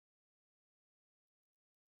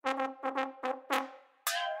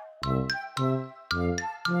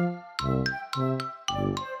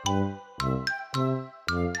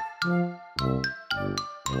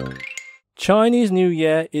Chinese New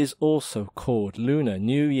Year is also called Lunar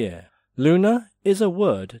New Year. Lunar is a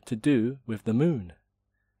word to do with the moon.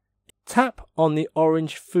 Tap on the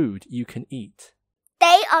orange food you can eat.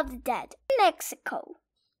 Day of the Dead, Mexico.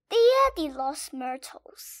 Dia de los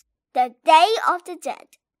Muertos. The Day of the Dead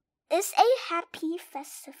is a happy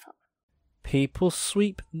festival. People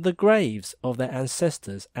sweep the graves of their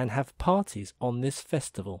ancestors and have parties on this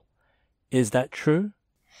festival. Is that true?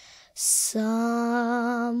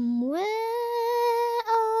 Somewhere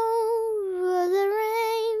over the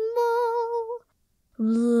rainbow,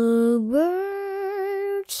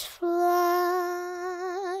 bluebirds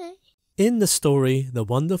fly. In the story The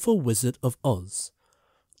Wonderful Wizard of Oz,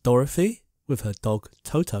 Dorothy, with her dog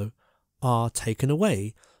Toto, are taken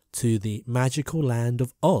away to the magical land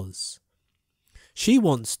of Oz. She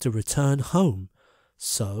wants to return home,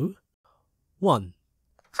 so 1.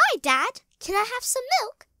 Hi, Dad. Can I have some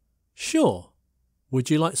milk? Sure. Would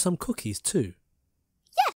you like some cookies too?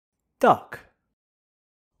 Yes. Duck.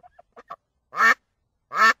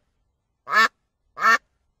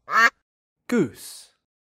 Goose.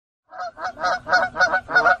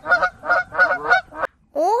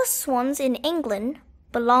 All swans in England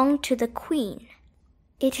belong to the Queen.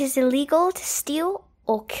 It is illegal to steal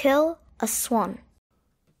or kill a swan.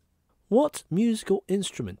 What musical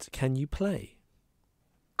instrument can you play?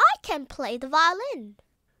 I can play the violin.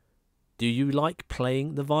 Do you like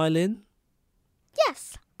playing the violin?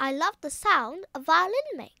 Yes, I love the sound a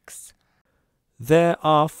violin makes. There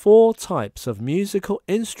are 4 types of musical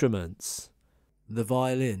instruments. The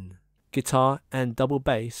violin, guitar and double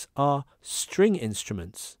bass are string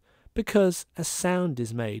instruments because a sound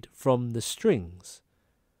is made from the strings.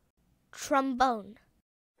 Trombone.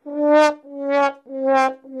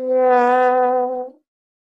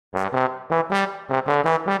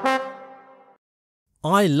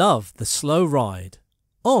 I love the slow ride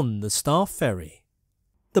on the Star Ferry.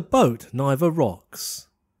 The boat neither rocks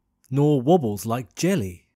nor wobbles like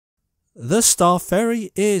jelly. The Star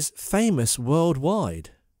Ferry is famous worldwide.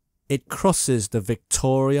 It crosses the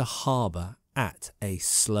Victoria Harbour at a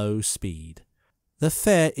slow speed. The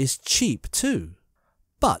fare is cheap too,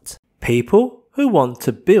 but People who want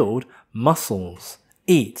to build muscles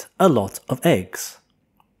eat a lot of eggs.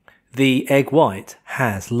 The egg white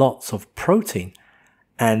has lots of protein,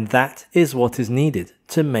 and that is what is needed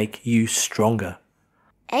to make you stronger.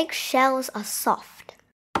 Eggshells are soft.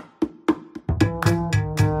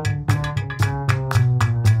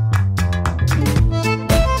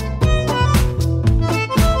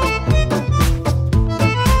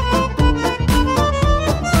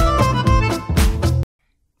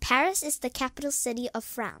 Paris is the capital city of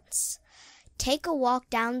France. Take a walk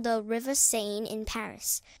down the River Seine in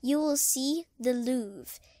Paris. You will see the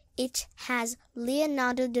Louvre. It has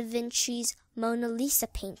Leonardo da Vinci's Mona Lisa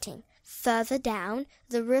painting. Further down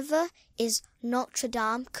the river is Notre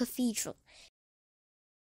Dame Cathedral.